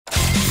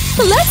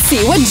Let's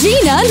see what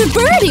Gina and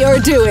Birdie are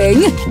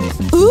doing!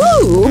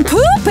 Ooh,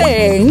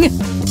 pooping!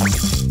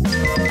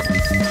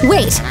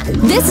 Wait,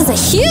 this is a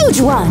huge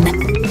one!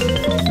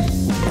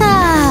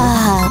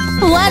 Ah,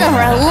 what a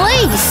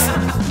relief!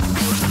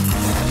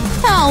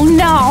 Oh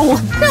no!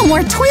 No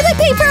more toilet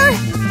paper?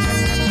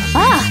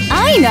 Ah,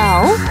 I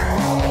know!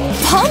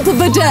 Pump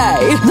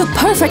Bidet! The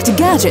perfect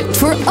gadget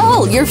for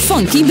all your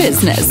funky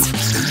business!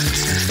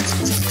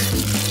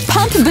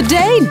 Pump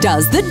Bidet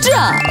does the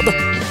job!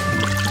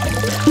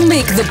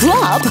 Make the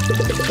plop,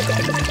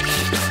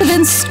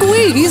 then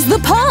squeeze the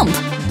pump.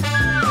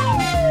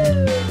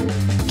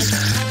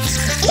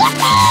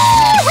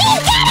 Yahoo! We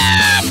did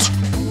it!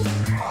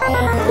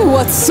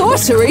 What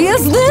sorcery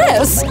is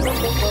this?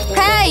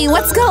 Hey,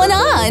 what's going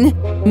on?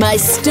 My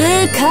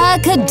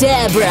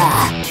stir-ca-cadabra.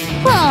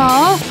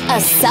 Aw, a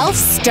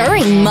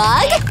self-stirring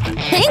mug?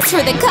 Thanks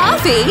for the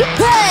coffee.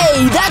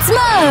 Hey, that's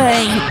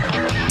mine!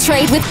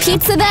 Trade with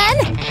pizza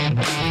then?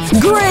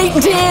 Great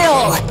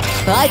deal!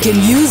 I can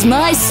use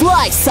my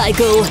slice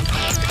cycle.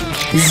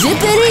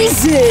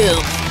 Zippity-zoo!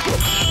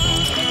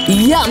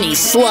 Yummy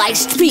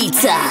sliced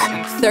pizza!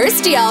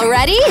 Thirsty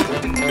already?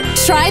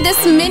 Try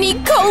this mini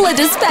cola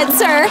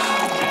dispenser!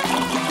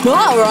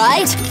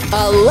 Alright,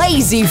 a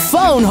lazy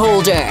phone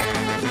holder!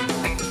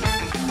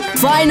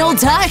 Final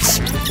touch!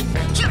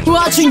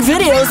 Watching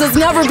videos has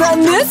never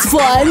been this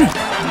fun!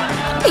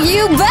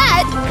 You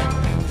bet!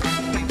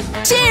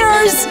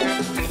 Cheers!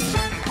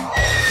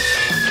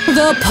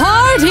 The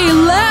party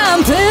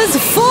lamp is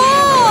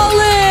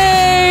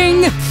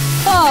falling!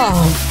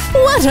 Oh,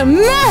 what a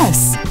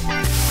mess!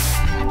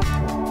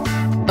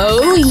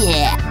 Oh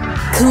yeah,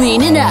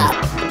 clean it up.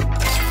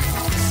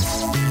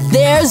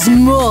 There's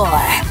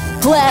more.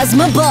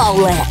 Plasma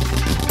balllet,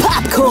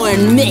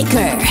 popcorn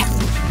maker,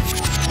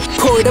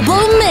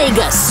 portable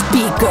mega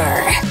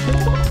speaker.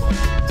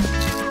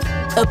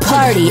 A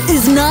party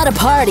is not a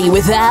party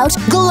without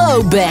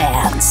glow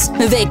bands.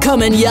 They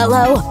come in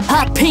yellow,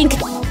 hot pink,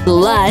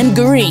 lime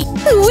green.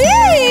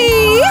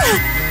 Whee!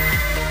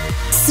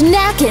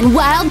 Snackin'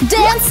 while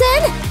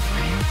dancing?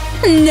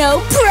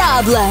 No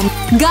problem!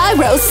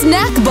 Gyro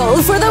snack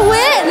bowl for the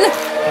win!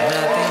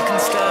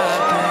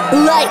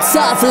 Lights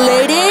off,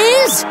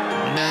 ladies!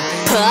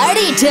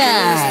 Party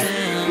time!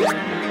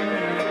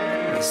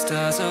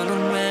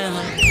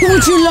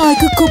 Would you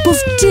like a cup of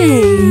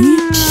tea?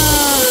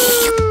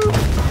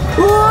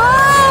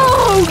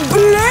 Whoa!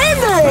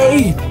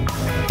 Blimey!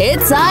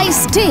 It's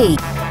iced tea.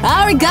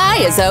 Our guy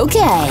is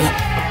okay.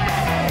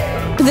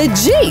 The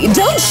G,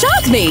 don't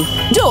shock me!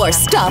 Door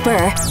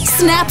stopper.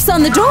 Snaps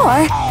on the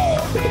door.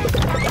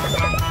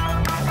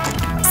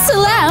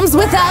 Slams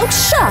without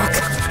shock.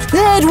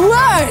 It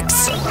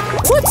works!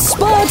 Foot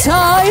spa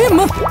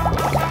time!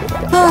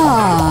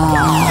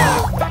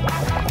 Ah.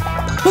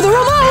 The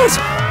remote!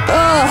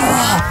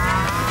 Ah.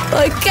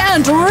 I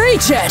can't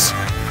reach it!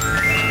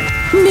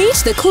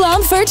 Meet the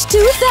Comfort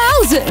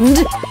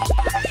 2000!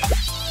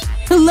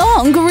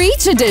 Long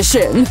reach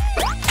edition!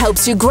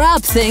 Helps you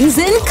grab things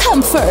in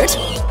comfort!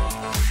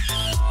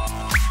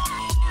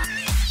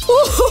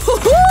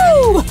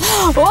 Woohoo!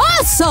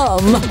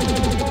 Awesome!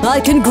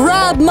 I can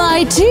grab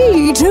my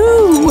tea,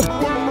 too!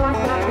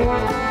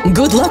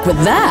 Good luck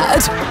with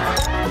that!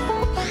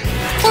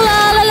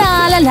 La la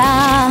la la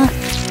la!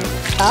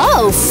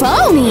 Oh,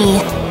 foamy!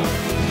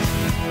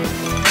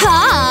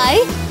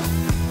 Hi!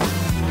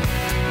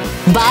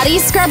 Body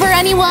scrubber,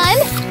 anyone?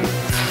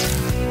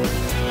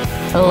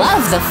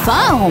 Love the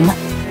foam!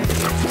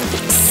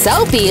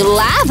 Soapy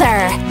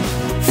lather!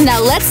 Now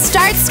let's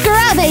start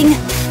scrubbing!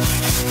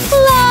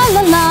 La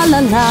la la la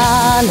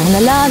la la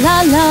la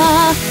la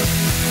la!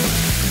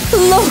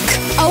 Look!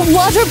 A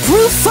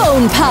waterproof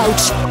phone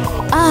pouch!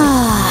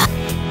 Ah!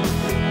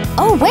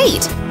 Oh,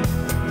 wait!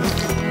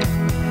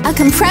 A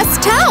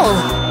compressed towel!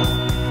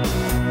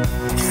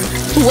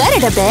 Wet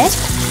it a bit.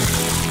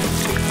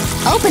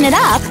 Open it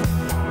up.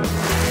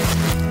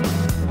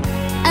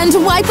 And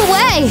wipe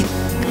away!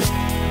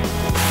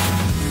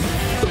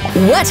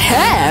 Wet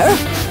hair?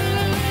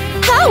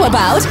 How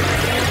about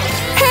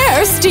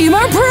Hair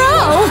Steamer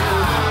Pro?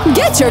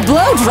 Get your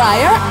blow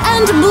dryer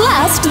and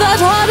blast that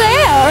hot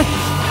air!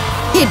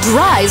 It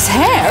dries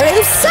hair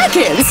in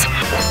seconds!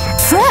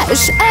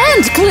 Fresh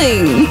and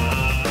clean!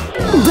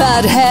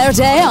 Bad hair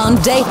day on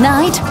date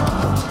night?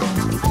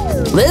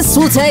 This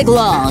will take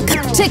long.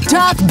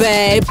 Tick-tock,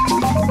 babe!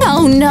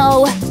 Oh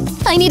no!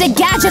 I need a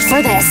gadget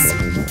for this!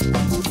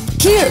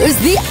 Here's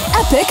the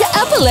epic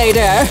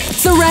epilator!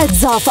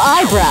 Threads off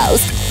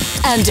eyebrows!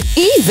 And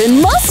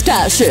even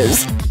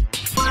mustaches!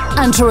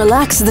 And to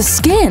relax the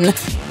skin,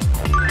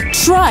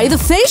 try the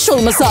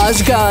facial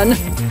massage gun!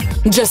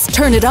 Just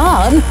turn it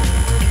on.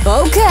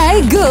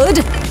 Okay,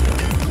 good.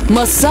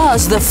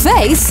 Massage the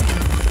face,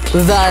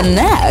 the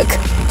neck.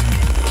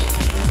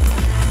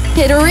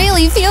 It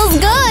really feels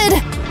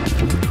good!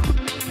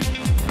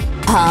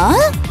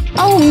 Huh?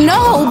 Oh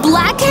no,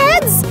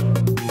 blackheads?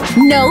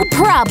 No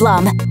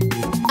problem.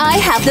 I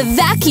have the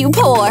vacuum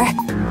pour.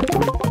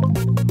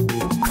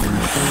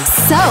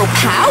 So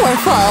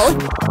powerful!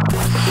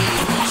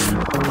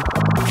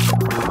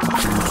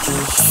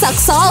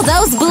 sucks all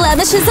those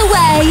blemishes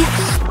away.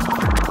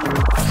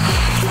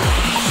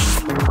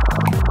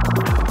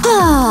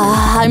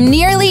 I'm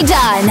nearly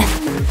done.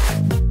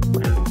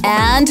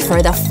 And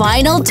for the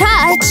final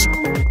touch…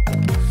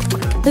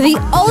 the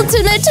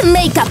ultimate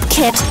makeup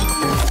kit!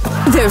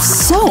 There's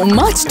so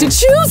much to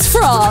choose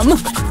from!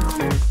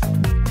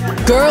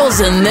 Girls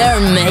and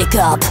their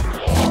makeup.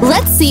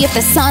 Let's see if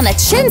the sauna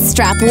chin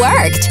strap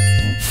worked.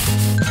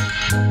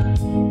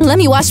 Let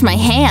me wash my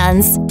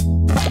hands.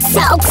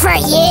 Soap for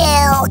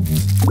you!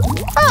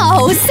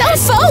 Oh, so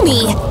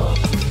foamy!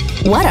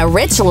 What a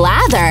rich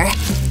lather!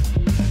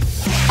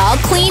 All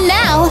clean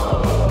now.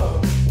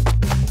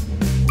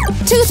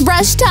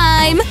 Toothbrush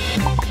time!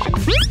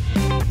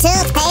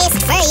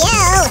 Toothpaste for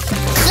you!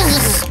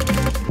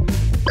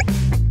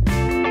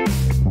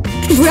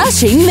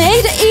 Brushing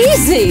made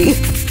easy!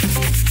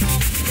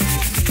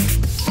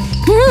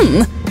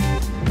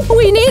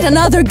 We need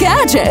another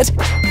gadget!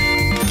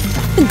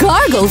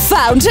 Gargle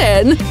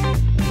fountain!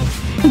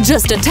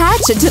 Just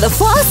attach it to the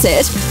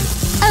faucet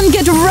and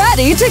get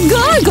ready to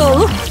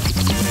gargle!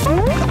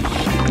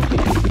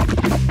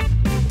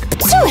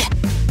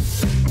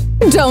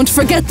 Don't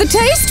forget the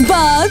taste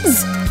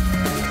buds!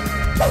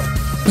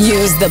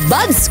 Use the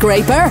bud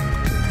scraper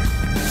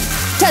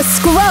to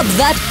scrub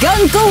that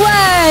gunk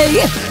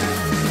away!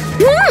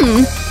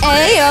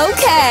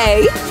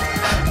 A-okay!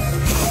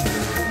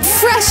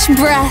 Fresh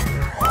breath!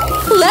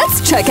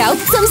 Let's check out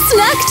some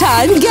snack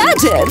time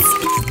gadgets!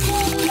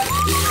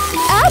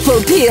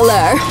 Apple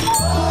peeler!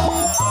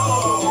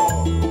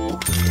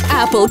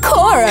 Apple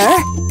corer!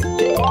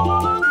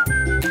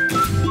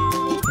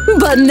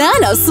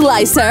 Banana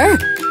slicer!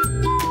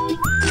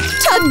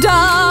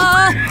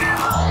 Ta-da!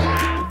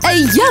 A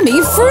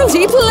yummy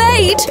fruity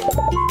plate!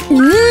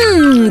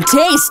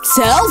 Tastes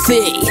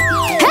healthy!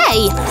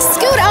 Hey!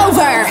 Scoot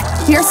over!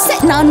 You're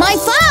sitting on my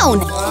phone!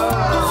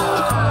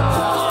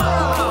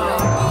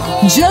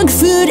 Junk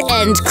food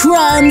and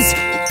crumbs!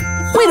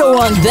 We don't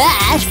want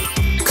that!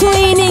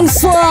 Cleaning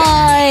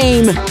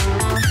slime!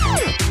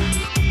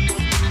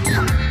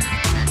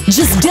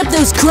 Just dip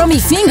those crummy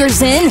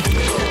fingers in!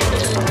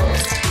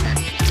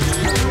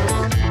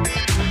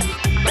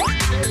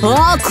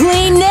 All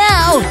clean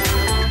now!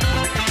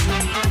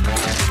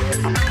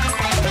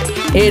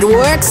 It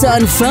works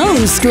on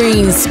phone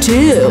screens,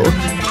 too!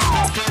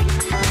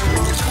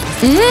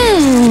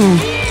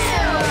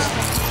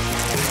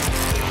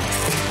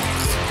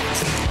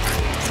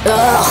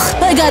 Ugh,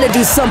 I gotta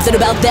do something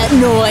about that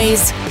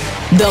noise!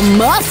 The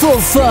muffle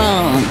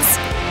phones!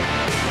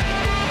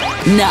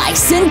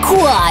 Nice and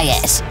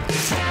quiet!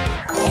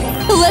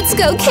 Let's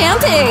go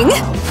camping!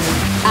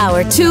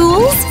 Our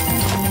tools…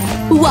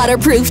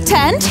 waterproof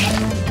tent…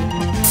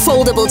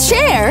 foldable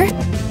chair…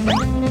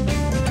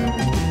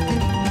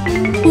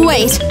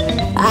 Wait,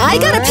 I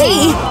gotta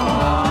pee!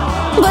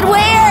 But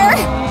where?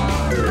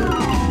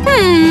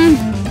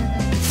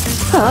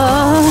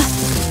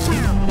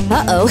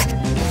 Uh-oh.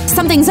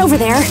 Something's over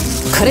there.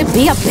 Could it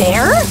be a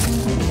bear?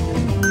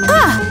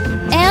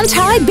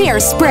 Anti-bear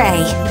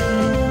spray.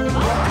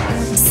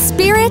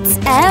 Spirits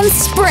and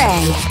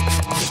spray.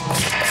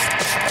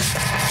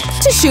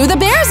 To shoo the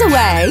bears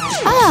away.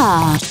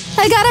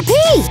 I gotta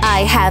pee.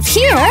 I have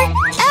here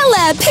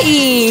Ella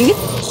pee.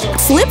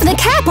 Flip the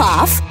cap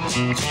off.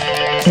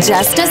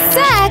 Just a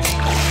sec.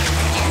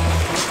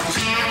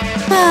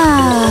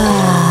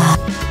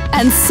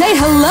 And say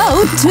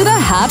hello to the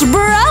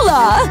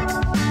Hatbrella.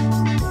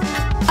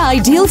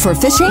 Ideal for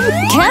fishing,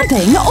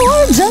 camping,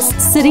 or just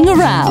sitting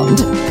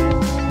around.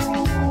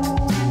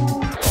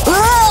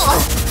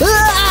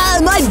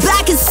 My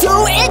back is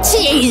so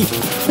itchy!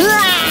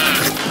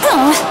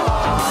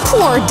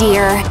 Poor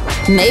dear.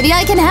 Maybe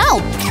I can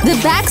help. The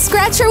back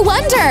scratcher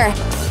wonder.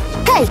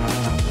 Hey,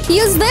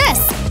 use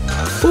this.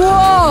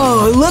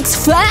 Whoa, it looks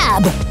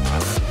fab.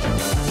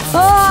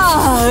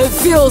 It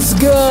feels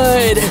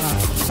good.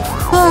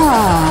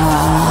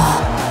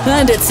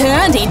 And it's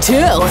handy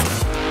too.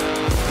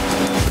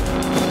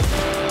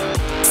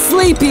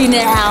 Sleepy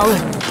now.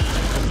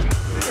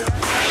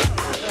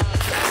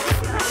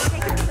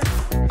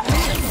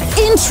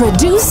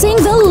 Introducing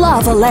the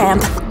lava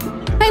lamp.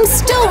 I'm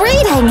still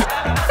reading.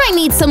 I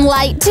need some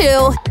light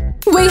too.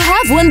 We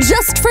have one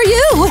just for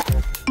you.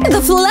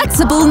 The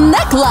flexible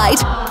neck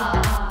light.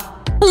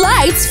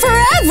 Lights for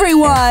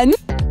everyone.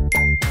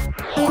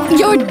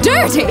 You're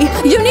dirty.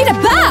 You need a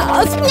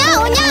bath.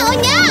 No, no,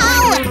 no!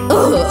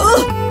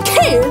 Ugh,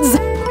 kids.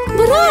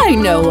 But I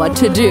know what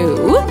to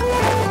do.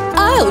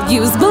 I'll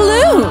use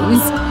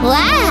balloons!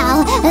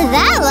 Wow,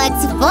 that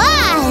looks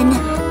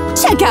fun!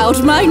 Check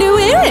out my new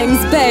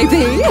earrings,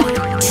 baby!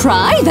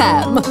 Try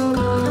them!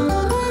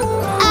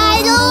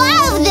 I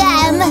love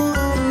them!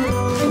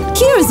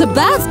 Here's a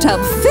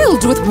bathtub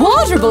filled with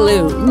water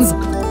balloons!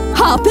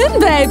 Hop in,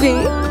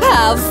 baby!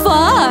 Have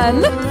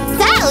fun!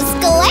 So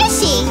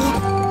squishy!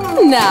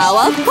 Now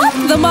I'll pop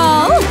them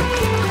all!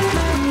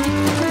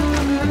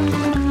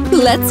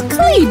 Let's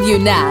clean you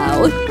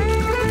now!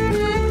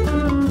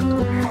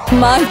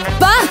 My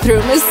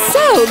bathroom is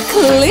so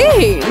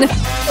clean!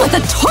 But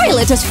the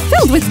toilet is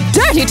filled with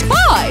dirty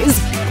toys!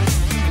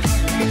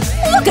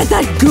 Look at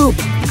that goop!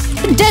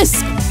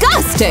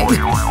 Disgusting!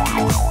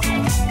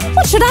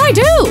 What should I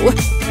do?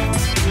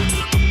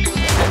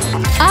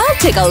 I'll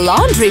take a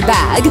laundry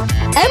bag,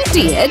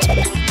 empty it,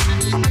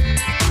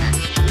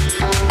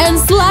 and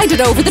slide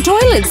it over the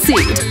toilet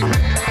seat.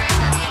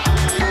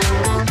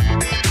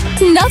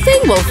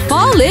 Nothing will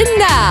fall in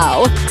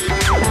now.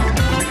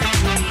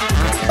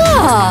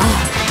 Ah.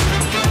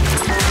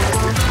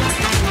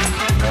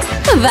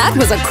 That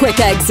was a quick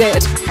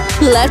exit.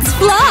 Let's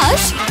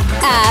flush.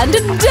 And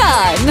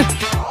done!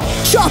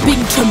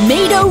 Chopping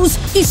tomatoes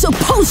is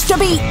supposed to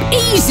be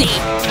easy!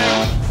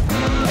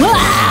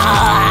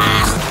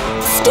 Ah!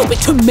 Stupid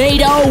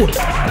tomato!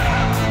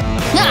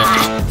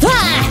 Ah!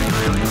 Ah!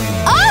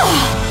 Ah!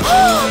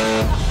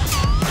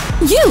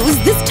 Use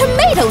this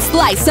tomato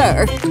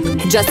slicer!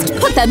 Just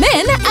put them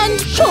in and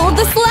pull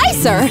the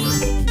slicer!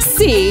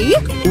 See?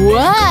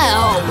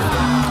 Wow!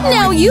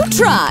 Now you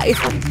try!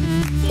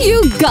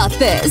 You got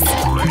this!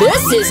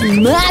 This is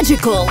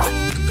magical!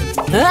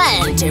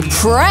 And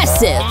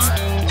impressive!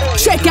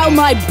 Check out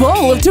my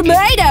bowl of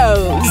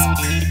tomatoes!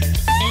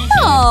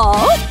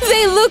 Aw,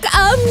 they look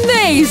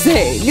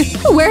amazing!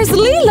 Where's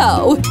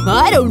Lilo?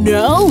 I don't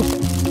know!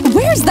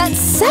 Where's that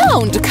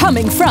sound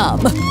coming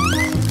from?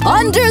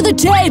 Under the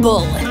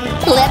table!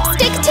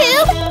 Lipstick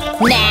tube?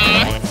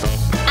 Nah.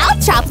 I'll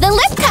chop the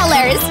lip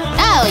colors!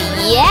 Oh,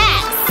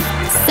 yes!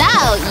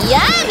 So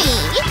yummy!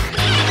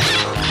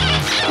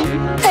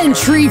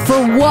 Entry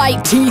for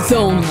white teeth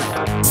only!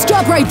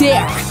 Stop right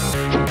there!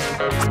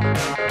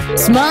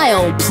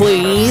 Smile,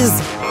 please!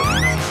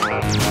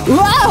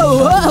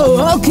 Whoa,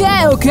 whoa,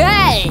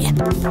 okay!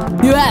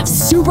 You have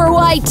super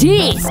white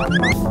teeth!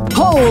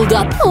 Hold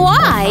up!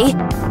 Why?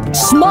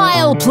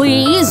 Smile,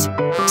 please!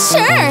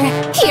 Sure!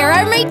 Here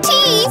are my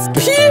teeth!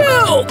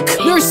 Puke!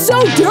 They're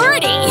so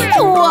dirty!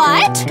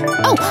 What?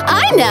 Oh,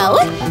 I know!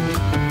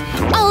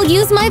 I'll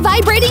use my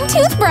vibrating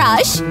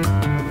toothbrush!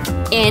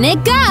 In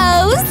it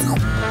goes!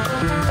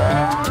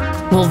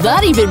 Will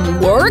that even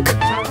work?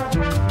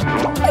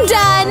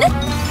 Done!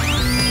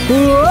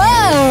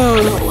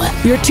 Whoa!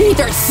 Your teeth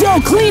are so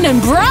clean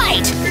and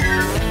bright!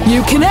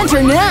 You can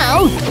enter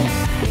now!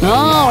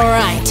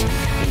 Alright.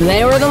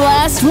 They were the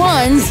last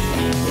ones.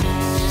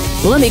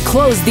 Let me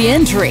close the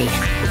entry.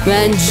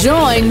 Then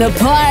join the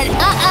part.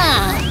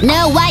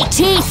 No white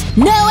teeth,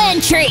 no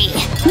entry!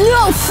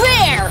 No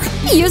fair!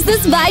 Use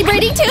this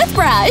vibrating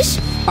toothbrush!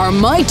 Are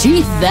my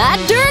teeth that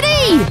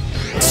dirty?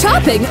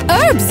 Chopping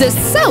herbs is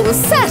so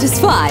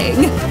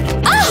satisfying!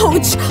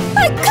 Ouch!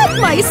 I cut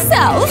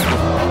myself!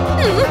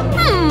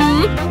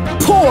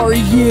 Poor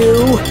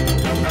you!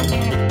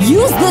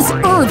 Use this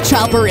herb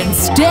chopper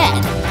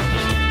instead!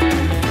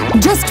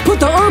 Just put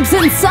the herbs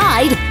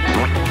inside,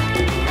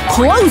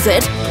 close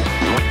it,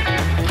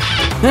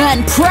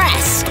 and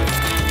press!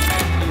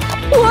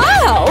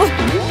 Wow!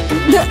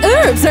 The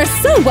herbs are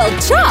so well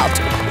chopped!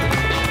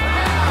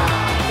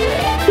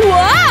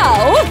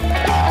 Wow!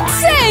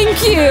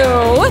 Thank you!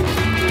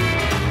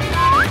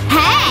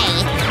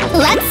 Hey!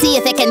 Let's see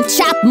if it can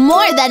chop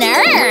more than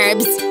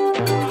herbs!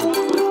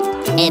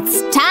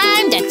 It's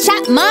time to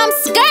chop Mom's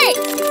skirt!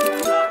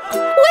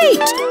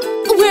 Wait!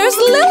 Where's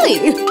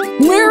Lily?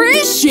 Where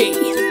is she?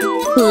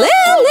 Lily!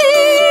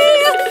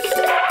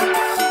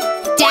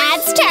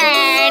 Dad's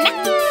turn!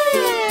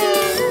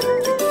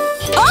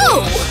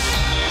 Oh!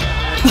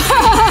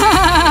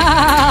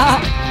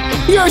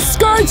 Your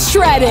skirt's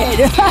shredded!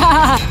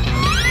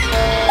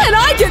 And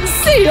I can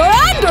see your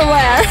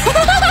underwear!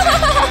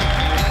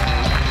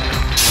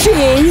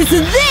 She's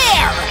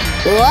there!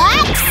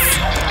 What?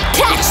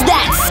 Catch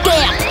that,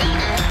 scamp!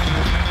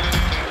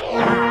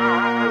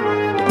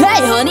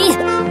 Hey, honey!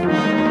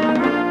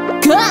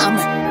 Come!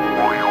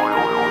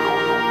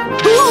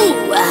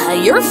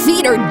 Ooh, your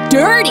feet are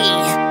dirty!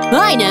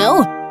 I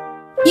know!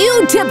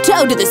 You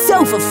tiptoe to the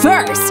sofa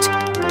first!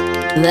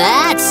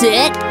 That's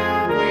it!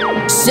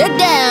 Sit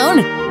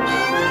down!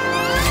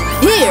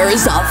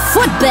 Here's a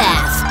foot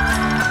bath!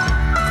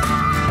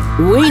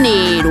 We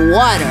need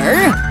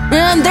water,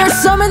 and there's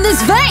some in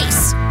this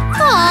vase!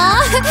 Aw,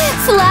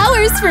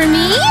 flowers for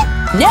me?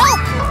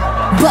 Nope!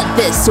 But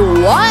this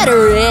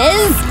water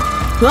is…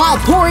 I'll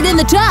pour it in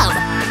the tub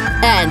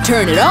and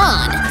turn it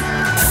on.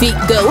 Feet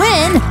go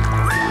in,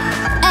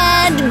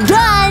 and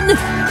done!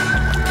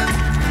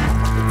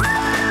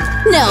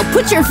 Now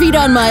put your feet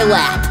on my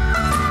lap.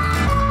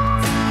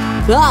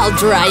 I'll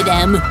dry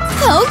them.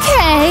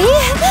 Okay.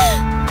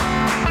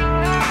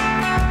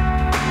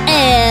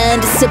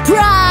 And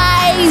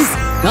surprise!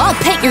 I'll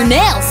paint your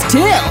nails too.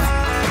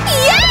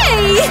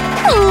 Yay!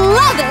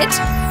 Love it!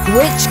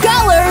 Which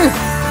color?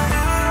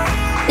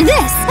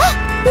 This!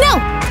 No!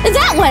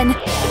 That one!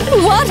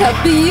 What a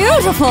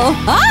beautiful…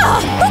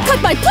 Ah! Who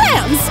cut my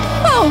plans?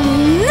 Oh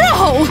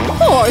no!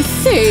 Poor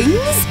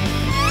things!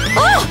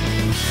 Ah!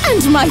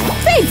 And my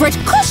favorite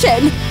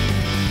cushion!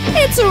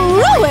 It's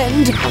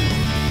ruined!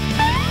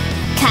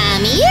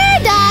 Come here,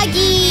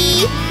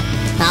 doggy!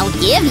 I'll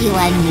give you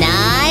a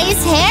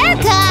nice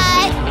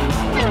haircut!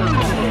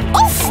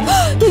 Oof!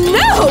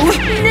 No!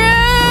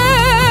 No!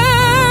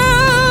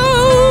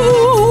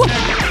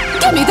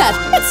 Give me that!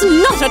 It's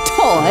not a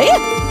toy!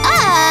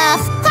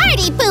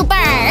 Party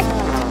pooper!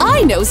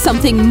 I know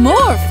something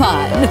more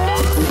fun!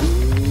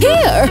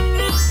 Here!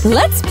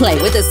 Let's play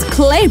with this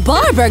clay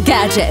barber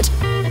gadget!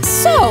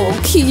 So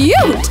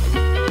cute!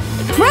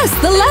 Press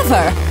the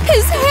lever!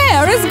 His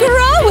hair is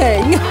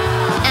growing!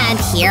 And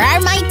here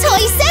are my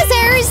toy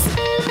scissors!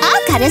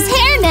 I'll cut his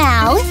hair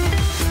now!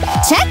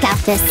 Check out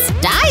this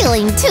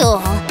styling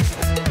tool!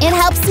 It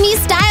helps me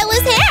style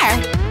his hair!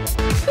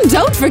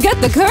 Don't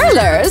forget the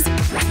curlers!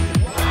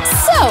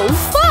 So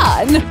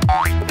fun!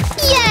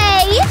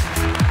 Yay!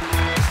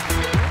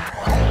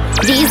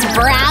 These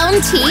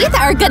brown teeth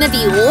are gonna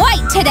be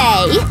white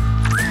today!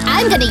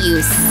 I'm gonna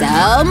use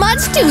so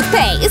much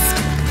toothpaste!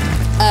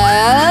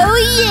 Oh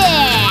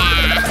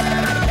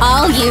yeah!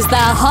 I'll use the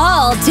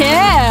whole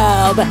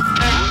tube!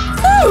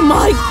 Oh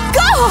my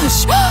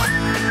gosh!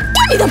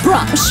 Give me the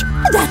brush!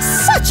 That's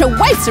such a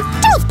waste of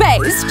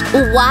toothpaste!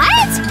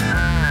 What?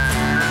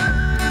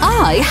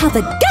 I have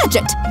a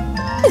gadget!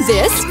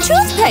 This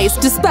toothpaste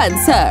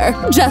dispenser!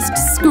 Just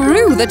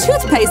screw the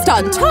toothpaste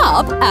on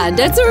top and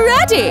it's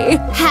ready!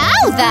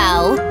 How,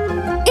 though?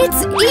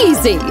 It's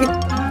easy!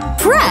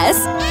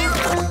 Press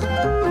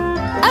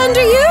and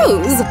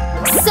use!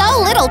 So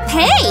little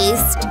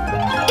paste!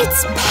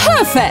 It's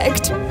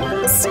perfect!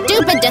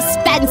 Stupid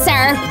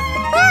dispenser!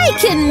 I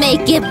can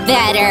make it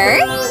better!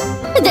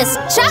 This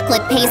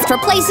chocolate paste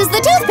replaces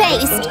the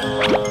toothpaste!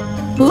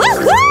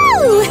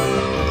 Woohoo!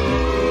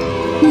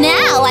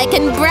 Now I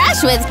can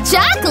brush with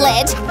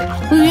chocolate!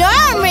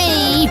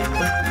 Yummy!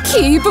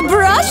 Keep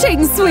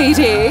brushing,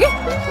 sweetie!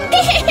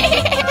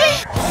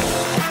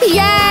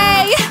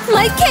 Yay!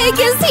 My cake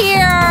is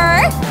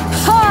here!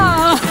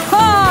 Ha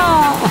ha!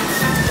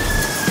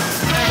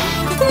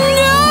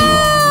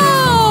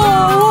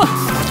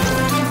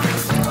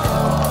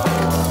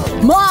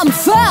 No! Mom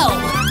fell!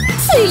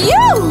 See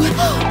you!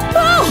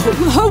 Oh,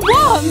 her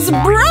wand's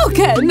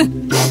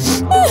broken!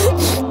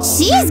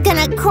 She's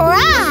gonna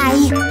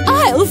cry!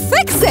 I'll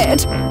fix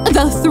it!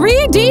 The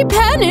 3D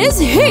pen is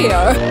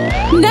here!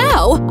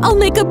 Now I'll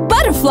make a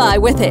butterfly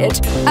with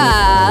it!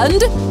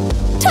 And…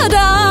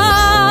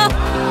 ta-da!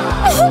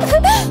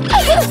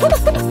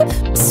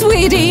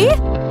 Sweetie!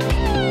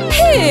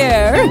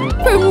 Here!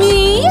 For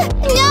me!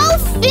 No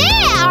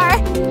fair!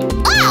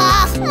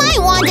 Ugh! My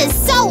wand is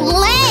so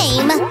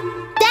lame!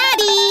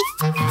 Daddy!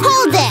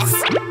 Hold this!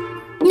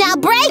 Now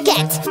break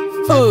it!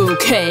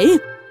 Okay.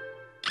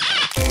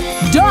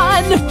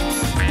 Done!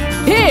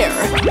 Here!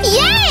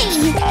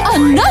 Yay!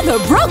 Another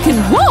broken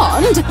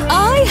wand!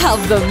 I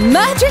have the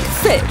magic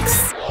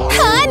fix!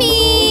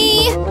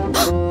 Honey!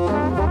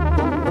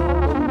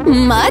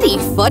 Muddy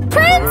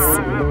footprints?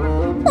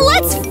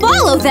 Let's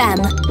follow them!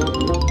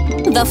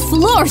 The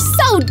floor's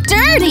so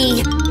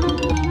dirty!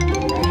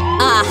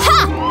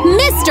 Aha!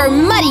 Mr.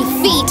 Muddy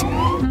Feet!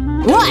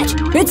 What?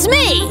 It's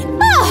me!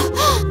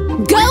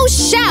 Go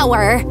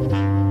shower!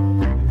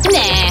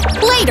 Nah,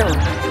 later!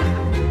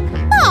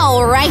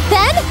 Alright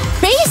then!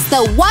 Face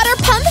the water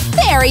pump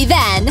fairy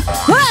then!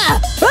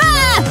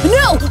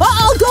 No!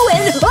 I'll go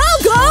in!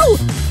 I'll go!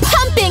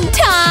 Pumping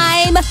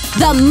time!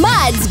 The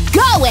mud's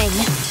going!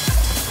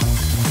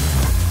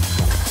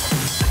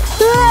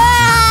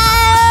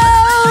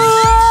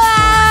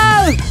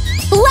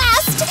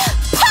 Last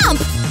pump!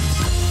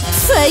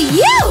 For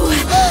you!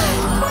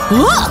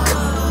 Look!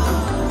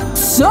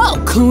 So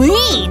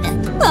clean!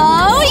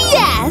 Oh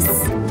yes!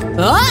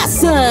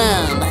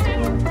 Awesome!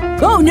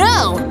 Oh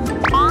no!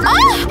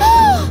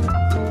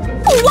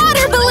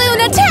 Water balloon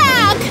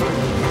attack!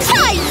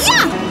 Hi-ya!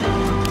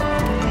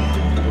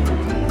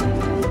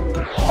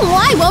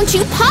 Why won't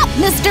you pop,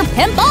 Mr.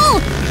 Pimple?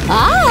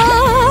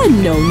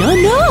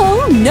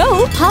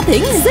 No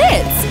popping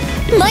zits!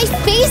 My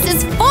face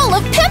is full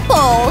of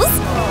pimples!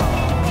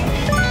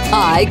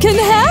 I can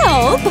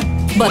help!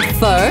 But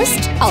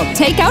first, I'll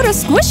take out a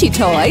squishy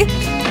toy.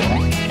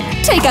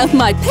 Take out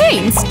my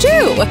paints,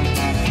 too!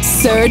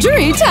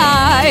 Surgery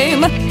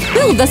time!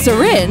 Fill the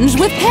syringe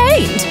with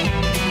paint!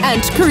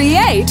 And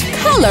create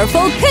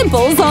colorful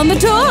pimples on the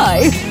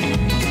toy!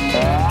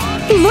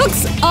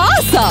 Looks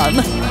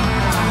awesome!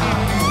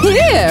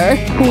 Here!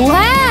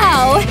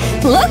 Wow!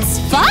 Looks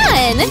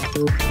fun!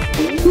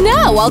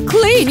 Now I'll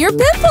clean your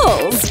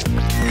pimples!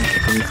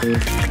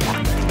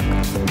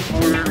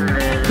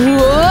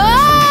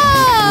 Whoa!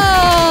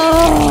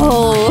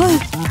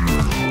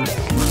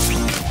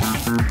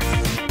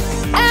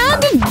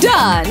 And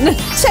done!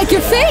 Check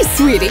your face,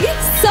 sweetie!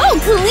 So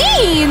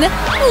clean!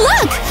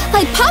 Look!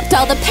 I popped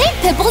all the paint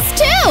pimples,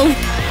 too!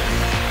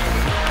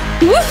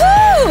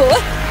 Woohoo!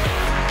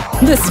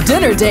 This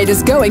dinner date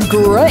is going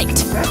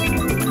great!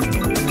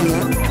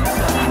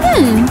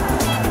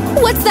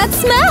 What's that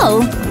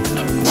smell?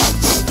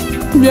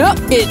 No,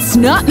 it's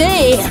not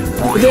me!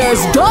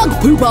 There's dog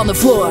poop on the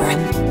floor!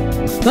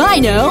 I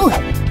know!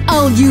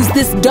 I'll use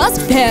this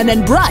dustpan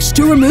and brush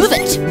to remove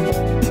it!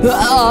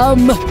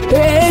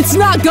 It's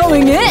not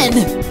going in!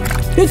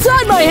 It's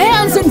on my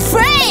hands and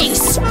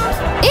face!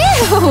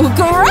 Ew,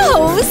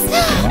 gross!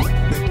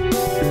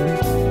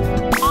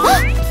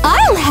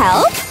 I'll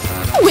help!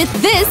 with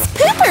this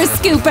pooper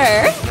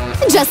scooper.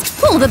 Just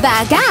pull the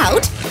bag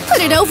out, put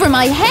it over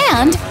my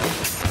hand,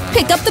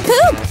 pick up the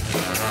poop,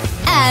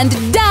 and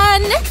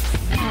done!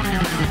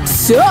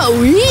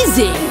 So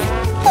easy!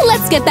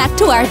 Let's get back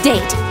to our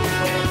date.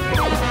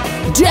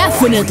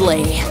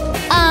 Definitely!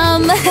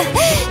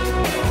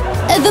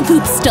 The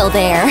poop's still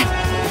there.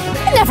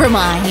 Never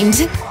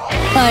mind.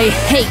 I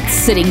hate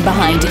sitting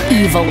behind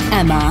evil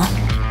Emma.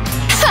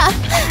 Ha!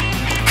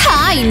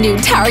 Hi, new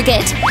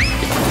target!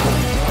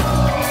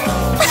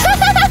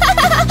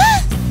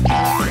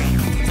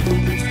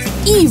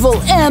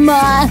 Evil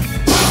Emma!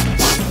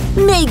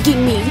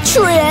 Making me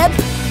trip!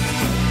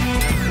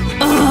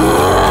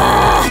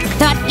 Ugh,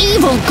 that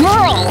evil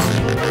girl!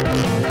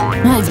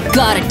 I've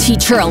gotta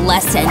teach her a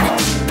lesson.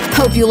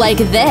 Hope you like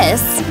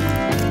this.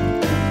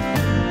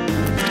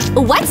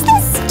 What's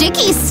this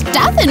sticky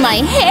stuff in my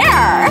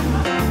hair?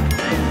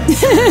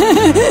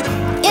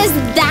 Is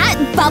that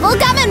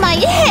bubblegum in my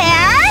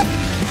hair?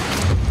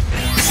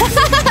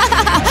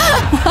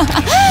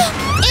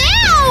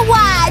 Ew!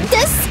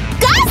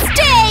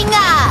 Disgusting!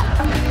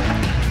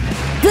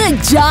 Good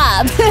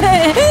job!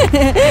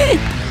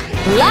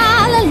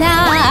 La la la!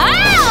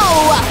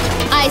 Ow!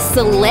 I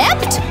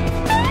slipped?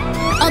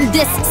 On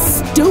this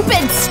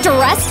stupid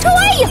stress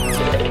toy?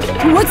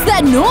 What's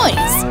that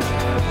noise?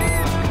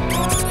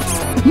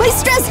 My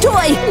stress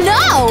toy!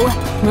 No!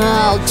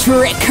 I'll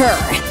trick her.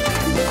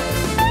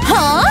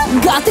 Huh?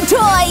 Got the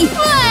toy!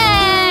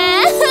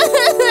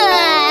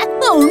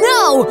 Oh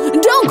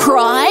no! Don't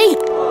cry!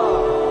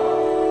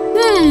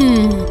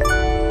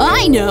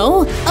 I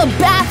know! A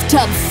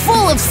bathtub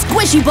full of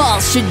squishy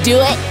balls should do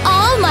it!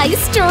 All my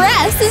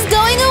stress is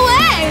going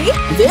away!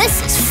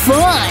 This is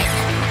fun!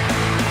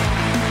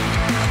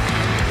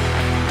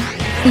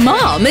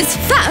 Mom is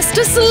fast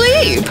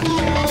asleep!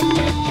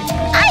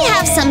 I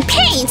have some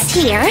paints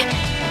here.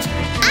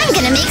 I'm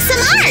gonna make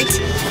some art!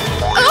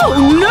 Oh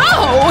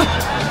no!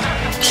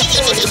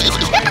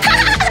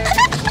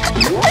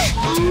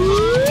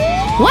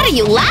 What are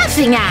you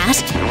laughing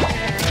at?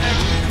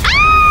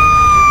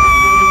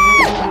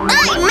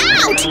 I'm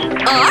out!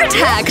 Art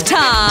hack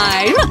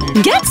time!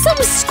 Get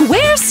some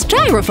square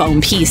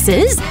styrofoam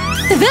pieces,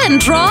 then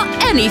draw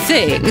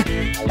anything.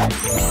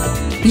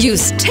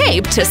 Use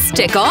tape to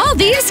stick all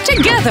these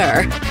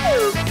together.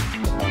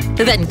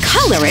 Then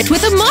color it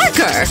with a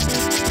marker.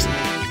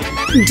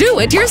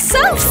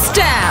 Do-it-yourself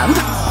stamp!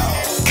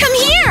 Come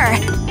here!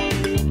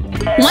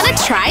 Wanna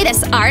try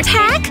this art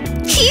hack?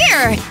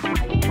 Here!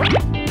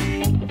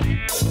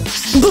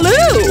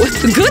 Blue!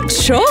 Good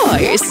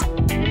choice!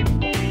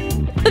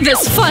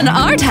 This fun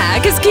art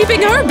hack is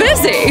keeping her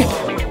busy!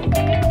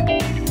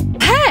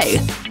 Hey!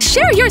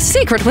 Share your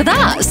secret with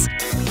us!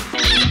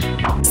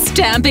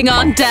 Stamping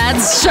on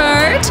Dad's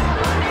shirt?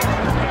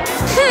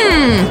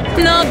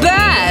 Not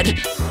bad!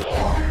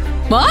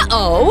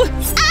 Uh-oh!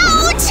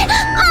 Ouch!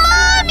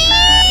 Mommy!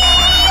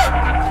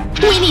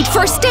 We need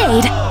first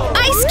aid!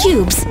 Ice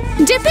cubes!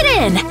 Dip it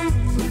in!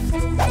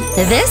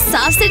 This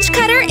sausage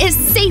cutter is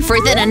safer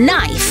than a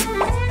knife.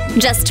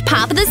 Just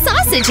pop the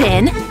sausage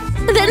in,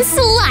 then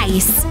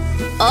slice.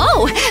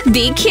 Oh,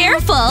 be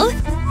careful!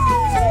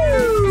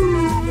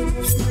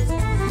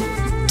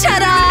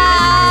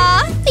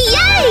 Ta-da!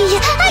 Yay!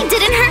 I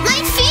didn't hurt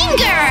my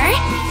finger!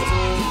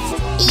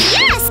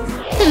 Yes!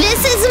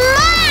 This is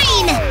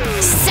mine!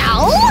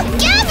 So,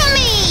 give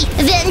me!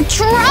 Then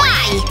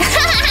try!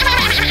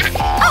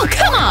 Oh,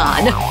 come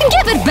on!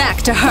 Give it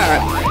back to her!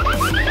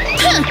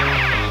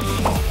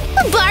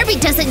 Barbie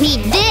doesn't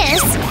need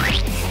this!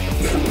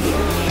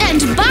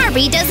 And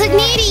Barbie doesn't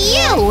need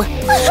you!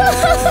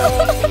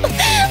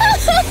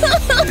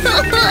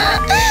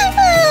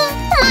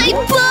 My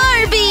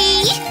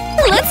Barbie!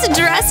 Let's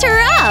dress her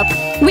up!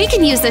 We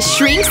can use a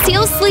shrink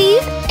seal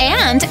sleeve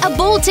and a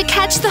bowl to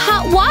catch the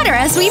hot water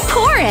as we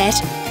pour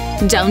it.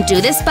 Don't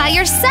do this by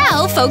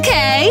yourself,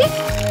 okay?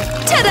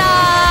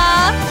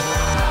 Ta-da!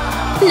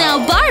 Now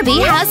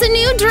Barbie has a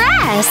new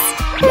dress!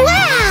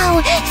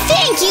 Wow!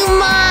 Thank you,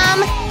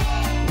 Mom!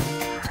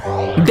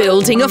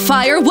 Building a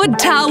firewood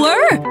tower?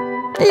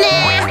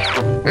 Nah,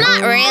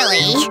 not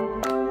really.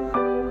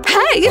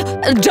 Hey!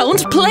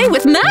 Don't play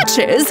with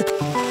matches!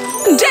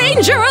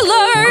 Danger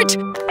alert!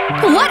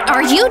 What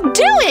are you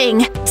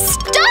doing?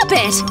 Stop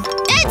it!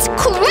 It's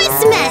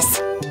Christmas!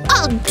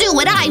 I'll do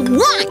what I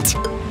want!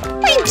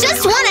 I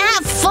just want to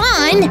have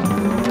fun!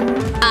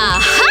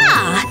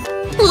 Aha!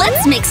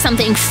 Let's make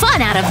something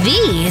fun out of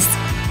these!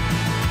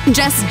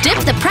 Just dip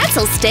the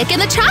pretzel stick in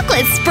the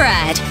chocolate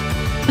spread.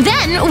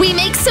 Then we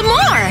make some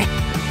more!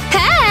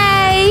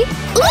 Hey!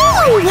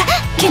 Ooh!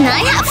 Can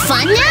I have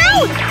fun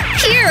now?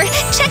 Here,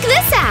 check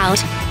this out!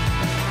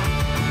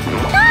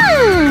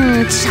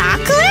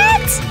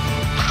 Chocolate?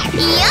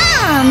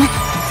 Yum!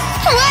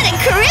 What a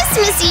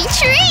Christmassy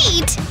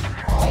treat!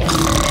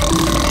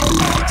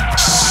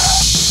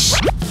 Shh!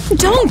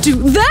 Don't do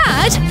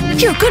that!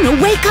 You're gonna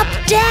wake up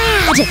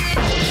Dad!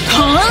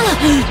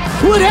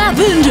 Huh? What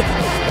happened?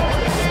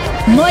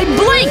 My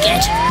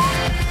blanket!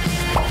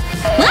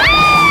 Ah!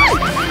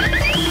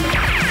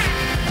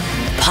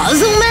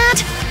 Puzzle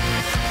mat?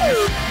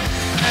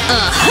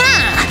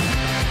 Aha!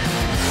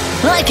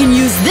 I can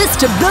use this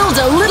to build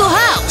a little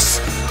house.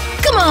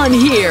 Come on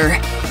here.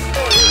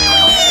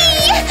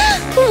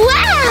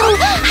 Wow!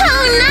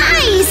 How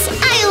nice!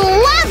 I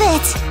love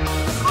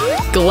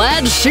it!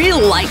 Glad she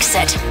likes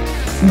it.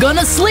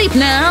 Gonna sleep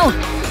now.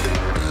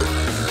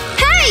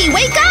 Hey,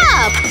 wake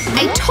up!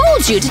 I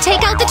told you to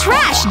take out the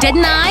trash,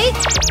 didn't I?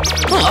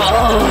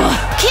 Oh,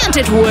 can't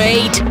it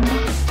wait?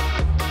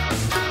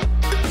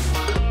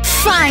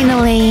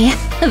 Finally!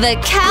 The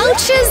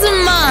couch is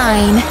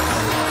mine!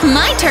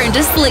 My turn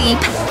to sleep.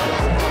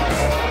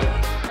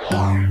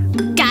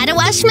 Gotta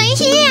wash my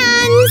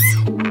hands!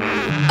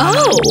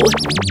 Oh!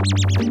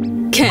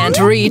 Can't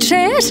reach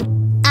it?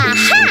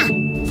 Aha!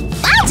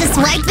 I'll just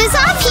wipe this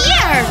off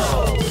here!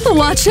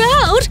 Watch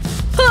out!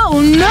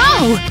 Oh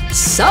no!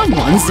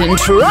 Someone's in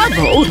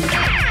trouble!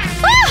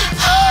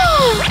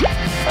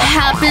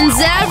 Happens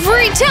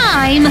every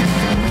time!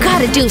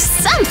 Gotta do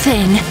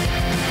something!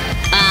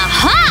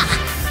 Aha!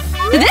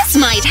 This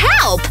might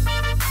help!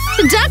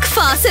 Duck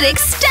faucet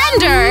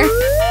extender!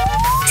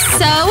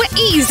 So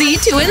easy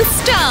to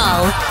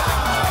install!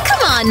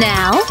 Come on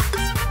now!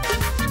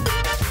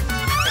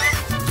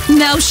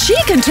 Now she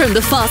can turn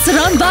the faucet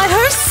on by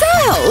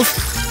herself!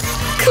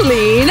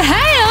 Clean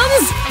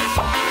hands!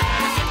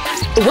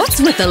 What's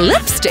with the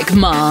lipstick,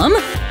 Mom?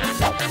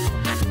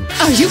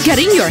 Are you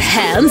getting your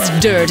hands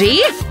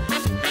dirty?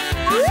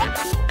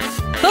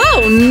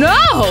 Oh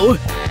no!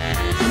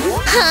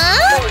 Huh?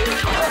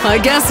 I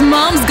guess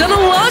Mom's gonna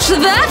wash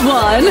that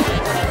one!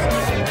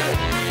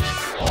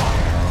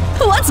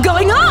 What's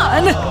going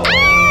on?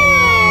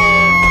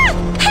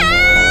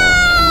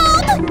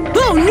 Help!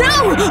 Oh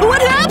no!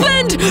 What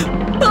happened?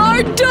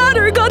 Our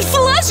daughter got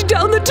flushed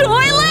down the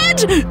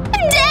toilet!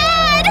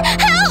 Dad!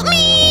 Help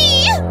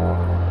me!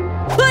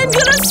 I'm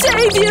gonna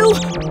save you!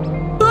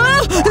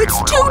 It's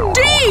too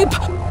deep!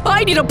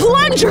 I need a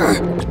plunger!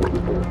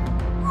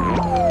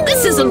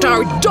 This isn't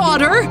our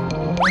daughter!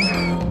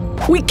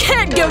 We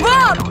can't give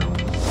up!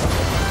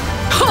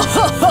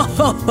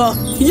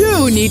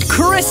 You need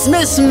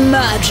Christmas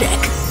magic!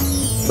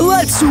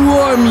 Let's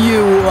warm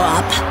you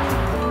up!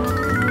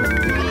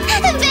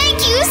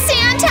 Thank you,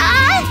 Santa!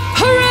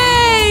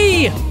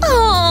 Hooray!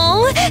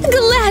 Oh,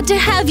 glad to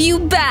have you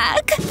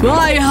back!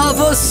 I have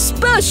a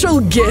special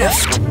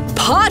gift!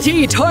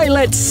 Potty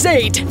toilet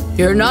seat!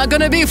 You're not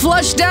gonna be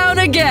flushed down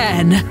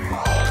again!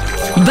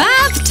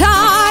 Bath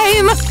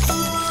time!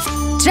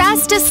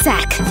 Just a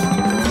sec.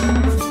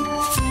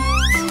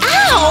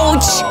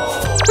 Ouch!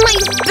 My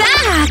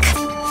back!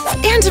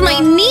 And my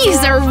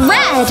knees are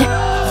red!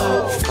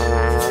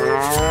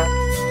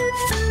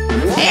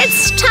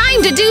 It's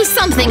time to do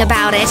something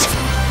about it!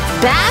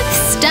 Bath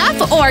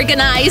stuff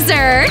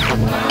organizer!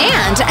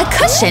 And a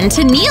cushion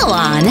to kneel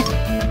on!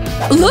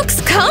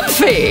 Looks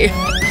comfy!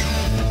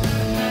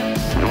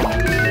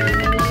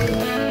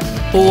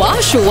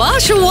 Wash,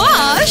 wash,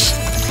 wash!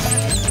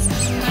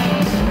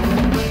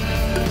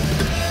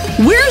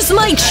 Where's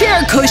my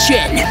chair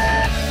cushion?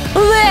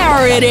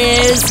 There it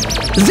is!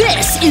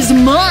 This is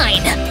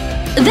mine!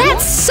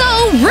 That's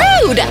so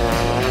rude!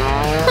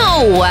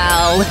 Oh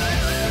well.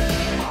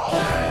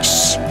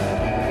 Shh!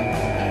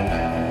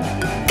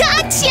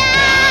 Gotcha!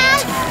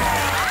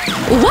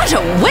 What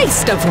a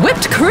waste of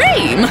whipped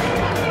cream!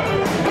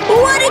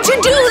 What did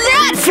you do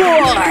that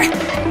for?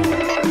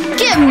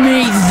 Give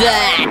me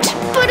that!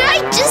 But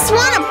I just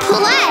want to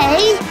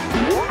play!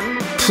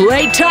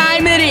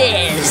 Playtime it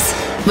is!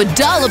 A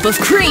dollop of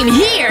cream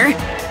here!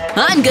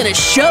 I'm gonna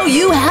show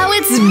you how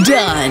it's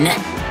done!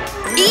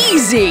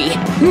 Easy!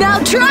 Now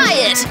try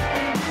it!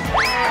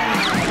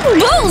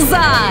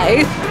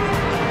 Bullseye!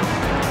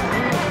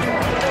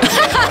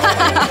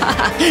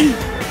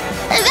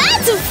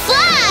 That's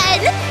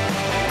fun!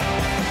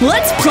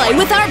 Let's play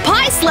with our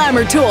Pie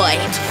Slammer toy!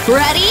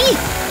 Ready?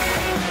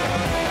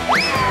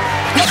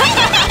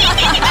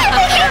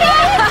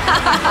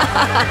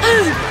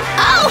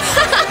 Oh!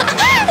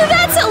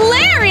 That's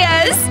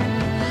hilarious!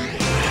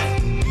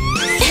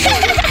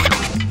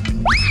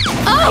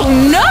 Oh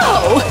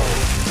no!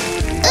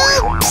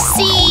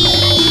 Oopsie!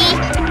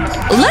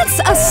 Let's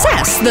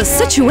assess the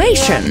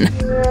situation.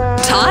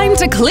 Time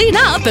to clean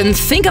up and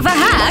think of a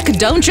hack,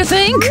 don't you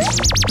think?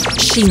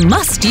 She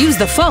must use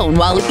the phone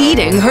while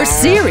eating her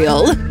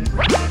cereal.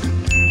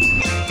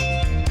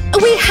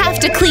 We have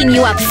to clean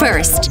you up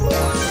first.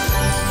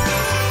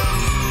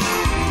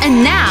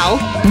 And now,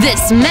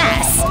 this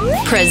mess.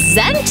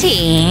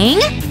 Presenting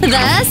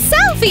the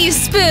selfie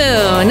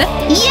spoon!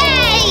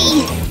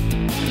 Yay!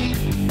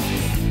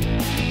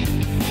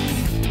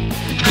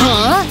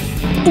 Huh?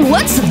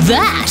 What's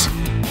that?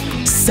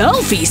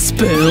 Selfie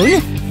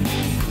spoon?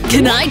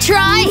 Can I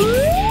try?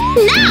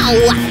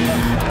 No!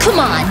 Come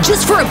on,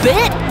 just for a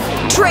bit?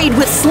 Trade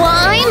with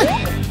slime?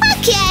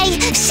 Okay,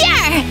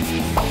 sure!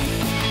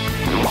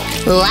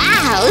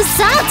 Wow,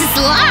 salt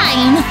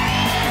slime!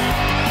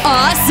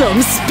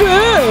 Awesome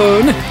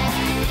spoon!